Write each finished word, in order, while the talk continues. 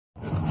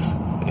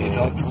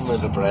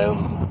With the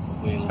brown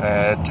wheel.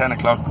 10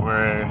 o'clock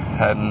we're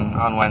heading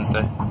on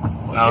Wednesday.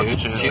 No, it's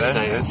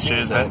Tuesday. It's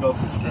Tuesday.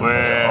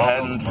 We're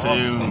heading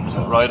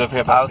to right up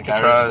here past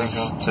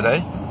Alcatraz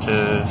today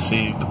to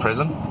see the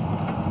prison.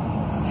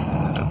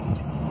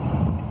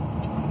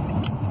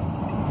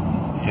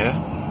 Yeah,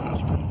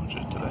 that's pretty much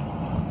it today.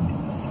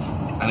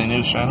 Any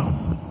news, Shano?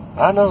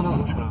 No.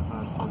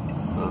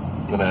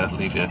 I'm gonna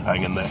leave you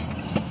hanging there.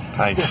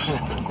 Thanks.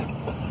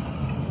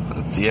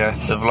 But yeah,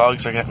 the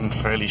vlogs are getting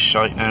fairly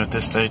shite now at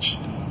this stage.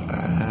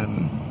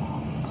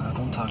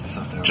 Don't talk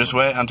yourself there. Just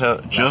wait until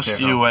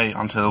wait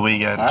until we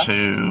get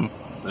to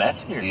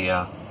left here.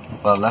 Yeah.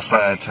 Well, left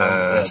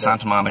to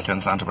Santa Monica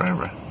and Santa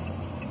Barbara.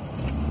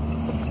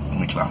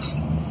 My class.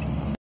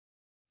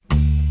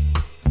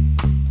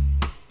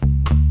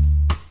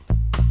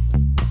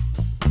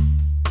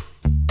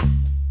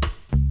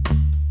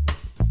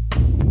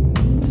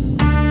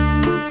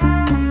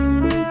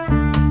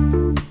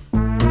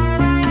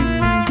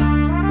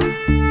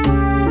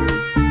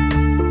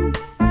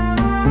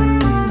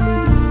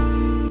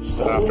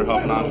 After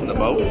hopping onto the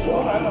boat,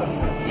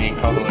 me and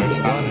Cahill are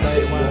standing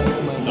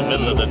in the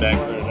middle of the deck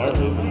for no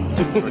reason.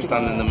 We're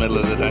standing in the middle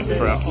of the deck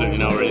for absolutely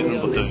no reason,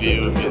 but the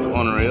view is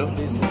unreal.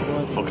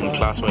 Fucking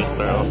class way to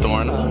start off the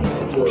morning.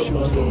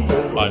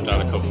 $5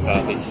 cup of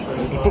coffee.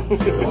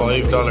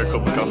 $5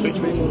 cup of coffee.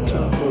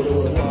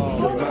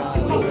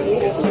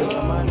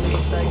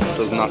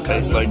 Does not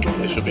taste like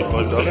it should be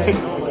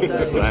 $5.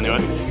 But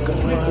anyway,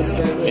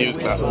 view's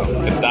class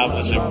though.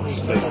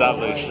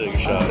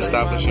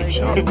 Establishing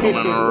shot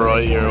coming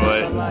right your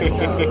way.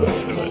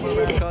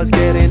 Because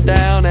getting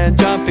down and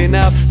jumping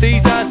up,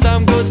 these are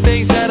some good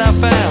things that I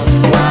found.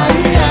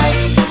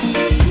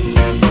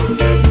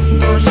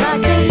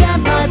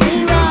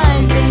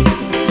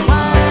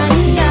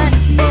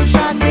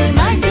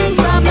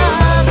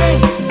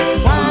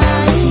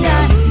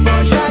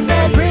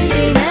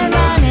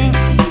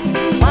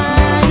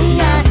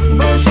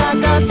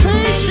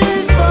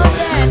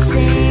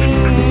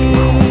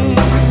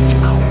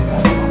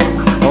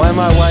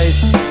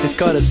 It's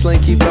got a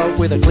slinky belt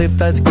with a clip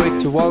that's quick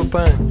to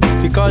open.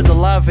 Because the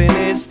loving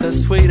is the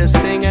sweetest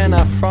thing, and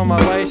up from my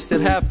waist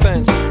it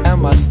happens.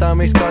 And my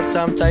stomach's got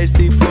some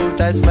tasty food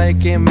that's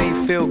making me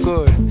feel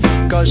good.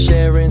 Cause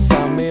sharing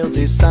some meals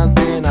is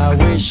something I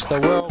wish the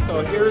world.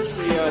 So here's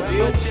the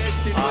deal.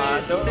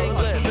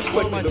 Just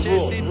quickly, the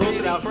rules. The rules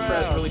at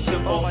Alcatraz are really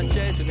simple.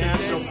 It's a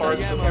national park,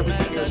 so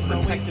everything here is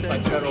protected by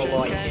federal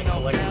law. You can't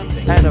collect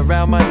anything. And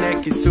around my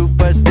neck is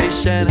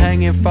superstition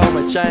hanging from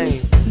a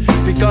chain.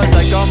 Because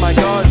I got my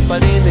gods,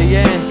 but in the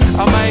end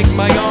I'll make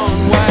my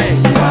own way.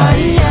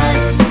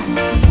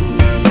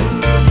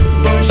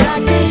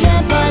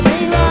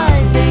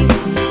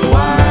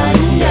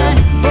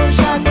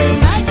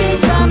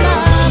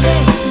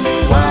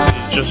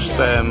 Just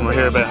we're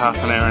here about half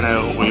an hour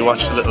now. We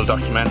watched a little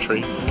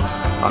documentary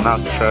on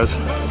Alcatraz,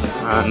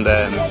 and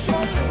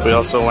we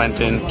also went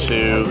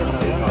into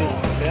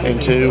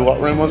what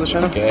room was it,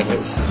 Shannon?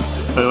 Guardhouse.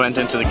 We went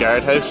into the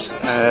guardhouse.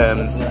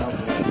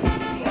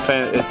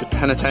 It's a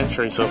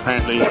penitentiary, so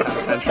apparently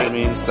penitentiary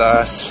means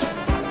that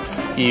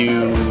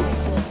you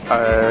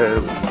are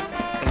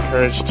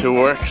encouraged to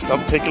work.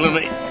 Stop tickling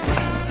me.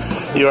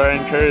 You are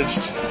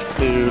encouraged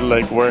to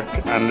like work,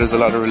 and there's a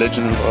lot of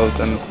religion involved,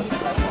 and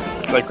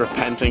it's like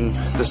repenting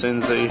the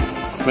sins that you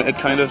committed,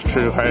 kind of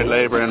through hard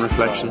labour and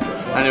reflection.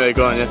 Anyway,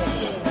 go on, yeah.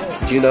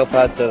 Do you know,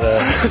 Pat, that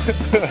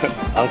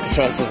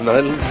Alcatraz is an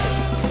island?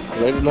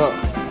 I did not.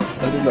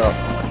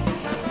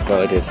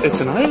 No, I did. It's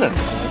an island.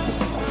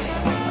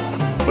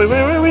 Wait,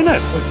 where are we now?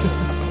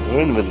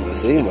 We're in the middle of the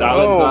sea. It's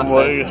Alan's last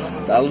day.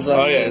 It's Alan's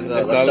last day.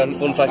 That's Alan's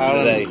fun fact of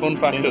the day. Fun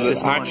fact of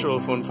the actual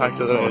fun fact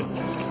of the day.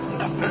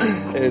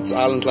 It's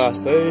Alan's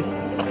last day.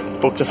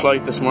 Booked a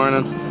flight this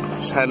morning.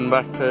 He's heading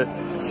back to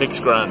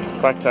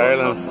 $6,000. Back to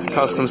Ireland. It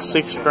cost him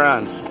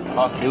 $6,000.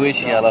 Who is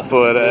she, Ella?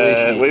 But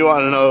we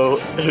want to know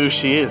who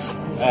she is.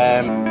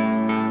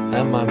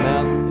 And my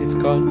mouth, it's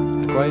got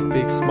a great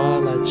big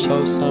smile that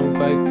shows some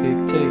great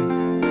big teeth.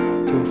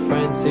 To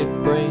friends it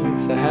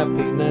brings a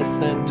happiness,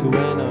 and to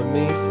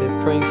enemies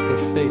it brings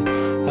defeat.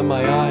 And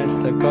my eyes,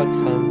 they've got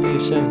some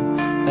vision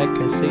that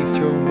can see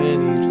through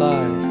many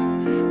lies.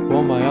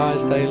 Well, my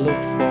eyes, they look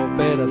for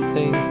better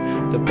things,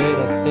 the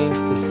better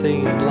things to see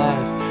in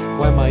life.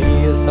 When my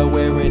ears are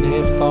wearing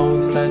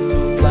headphones that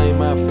do play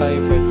my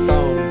favorite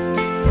songs.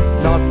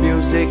 Not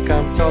music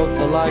I'm told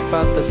to like,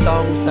 but the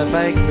songs that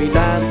make me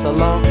dance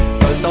along.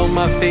 Cause on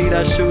my feet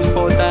are shoes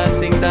for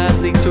dancing,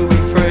 dancing to be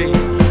free.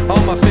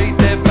 On my feet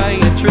they're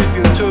paying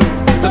tribute to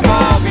the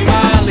Bobby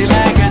Marley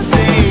legacy.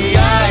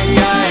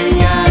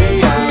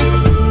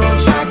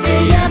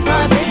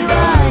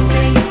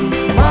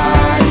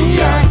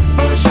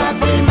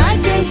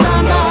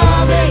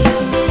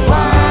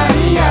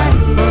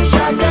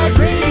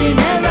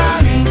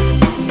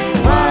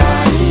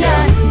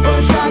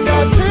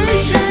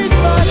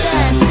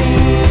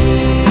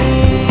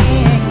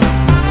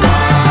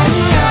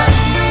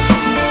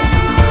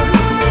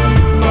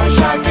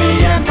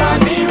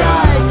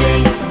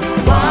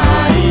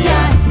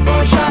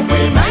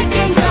 We make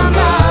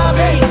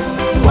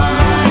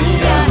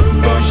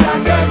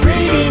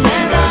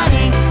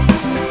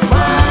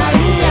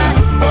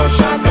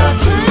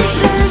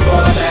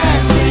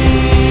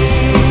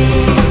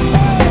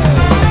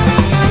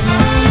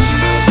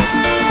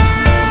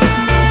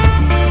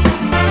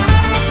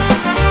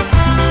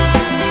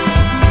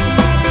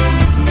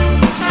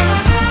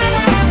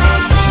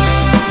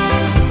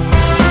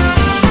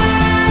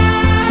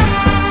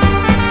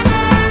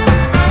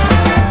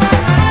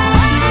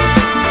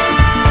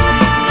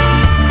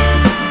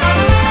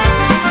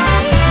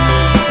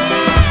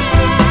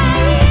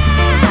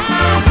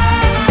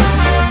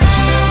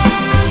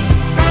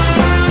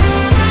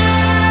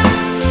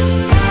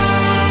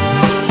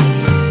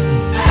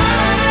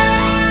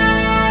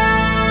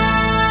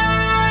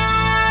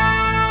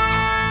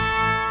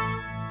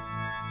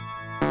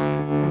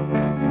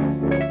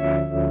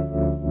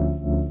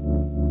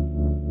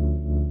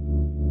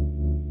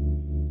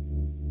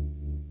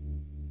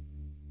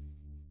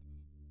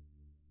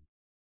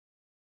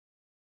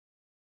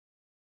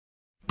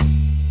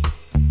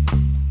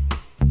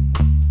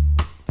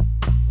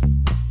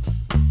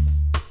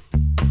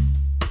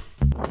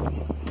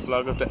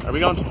vlog update. Are we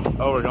going to,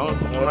 oh, we're going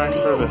to Marks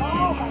for a bit.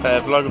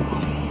 Vlog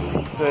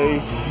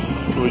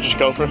update. Do we just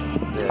go for it?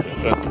 Yeah.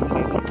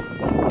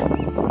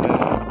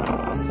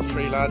 It's the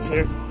three lads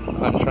here.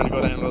 I'm trying to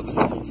go down loads of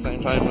steps at the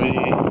same time. We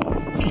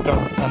just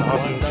got an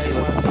audio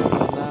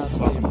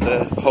tour of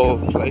the whole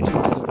place.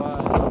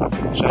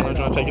 Shane, do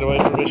you want to take it away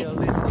for a bit?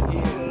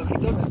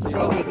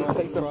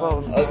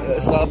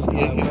 Stop.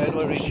 You're out of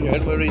my reach. You're out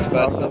of my reach,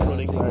 man. Stop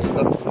running. Stop.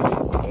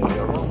 There you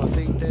go.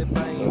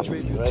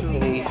 Right,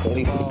 any.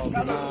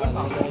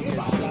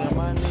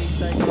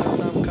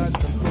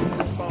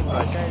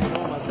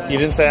 You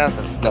didn't say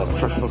anything? No,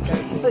 for fuck's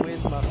sake.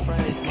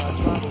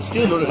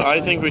 Still another. I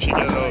think we should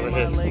get it over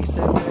here.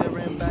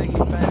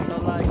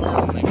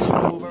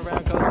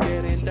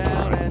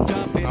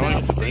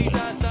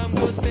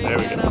 There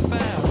we go.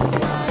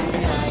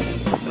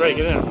 Great,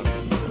 get in.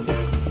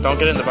 Don't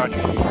get in the back.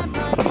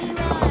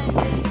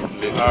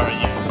 Alright,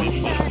 you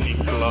literally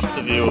blocked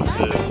the view of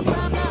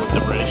the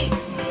bridge.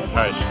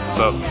 Alright,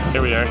 so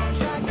here we are.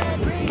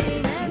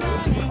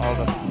 All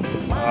the.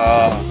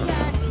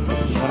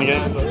 Want to get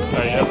in?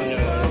 Alright, yeah, we'll get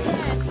in.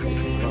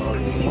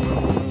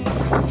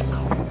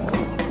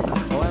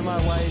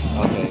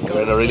 Okay,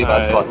 we're in a really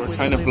bad spot. We're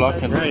kind of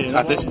blocking.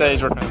 At this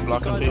stage, we're kind of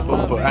blocking people.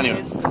 But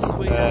anyway,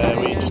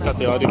 we just got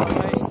the audio.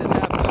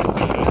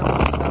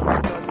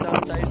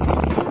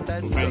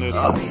 Kind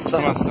of.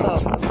 Stop.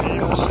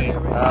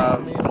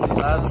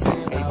 Lads,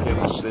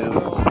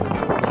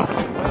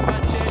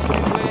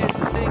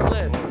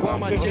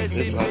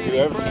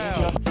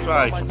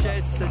 Swag.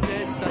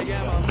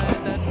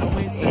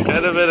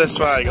 Get a bit of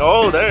swag.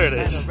 Oh, there it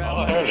is.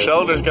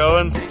 Shoulders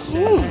going.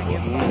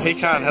 He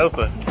can't help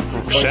it.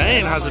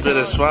 Shane has a bit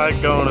of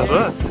swag going as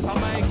well.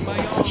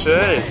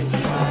 Jeez.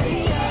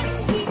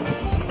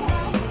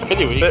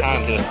 Pity we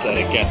can't just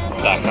get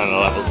that kind of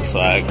levels of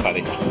swag,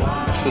 Paddy.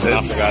 It's just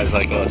not for guys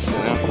like us, you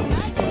know?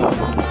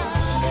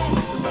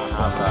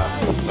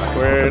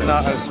 We're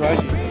not as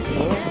swaggy.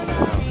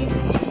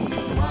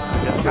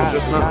 We're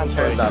just not as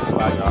swaggy. That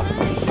swag off.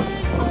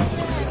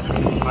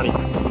 Paddy,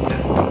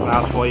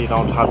 that's why you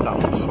don't have that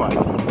much swag.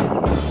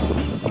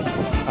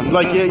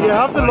 Like you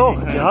have to look.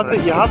 You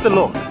have to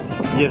look.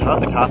 You have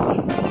the cap.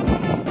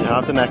 You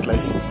have the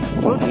necklace.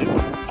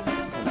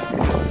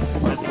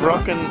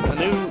 Rocking a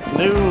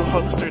new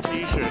Huckster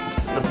t-shirt.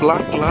 The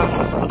black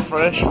glasses. The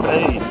fresh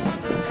fade.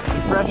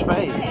 Fresh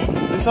made.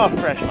 It's not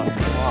fresh, man.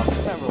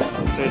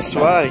 There's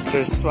swag.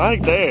 There's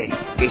swag there.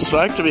 There's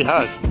swag to be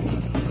had.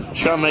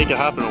 Just gotta make it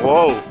happen.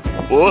 Whoa.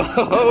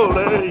 Whoa.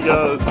 There he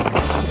goes.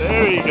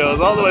 There he goes.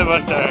 All the way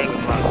back to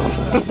Ireland,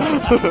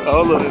 man.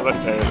 All the way back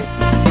to Ireland.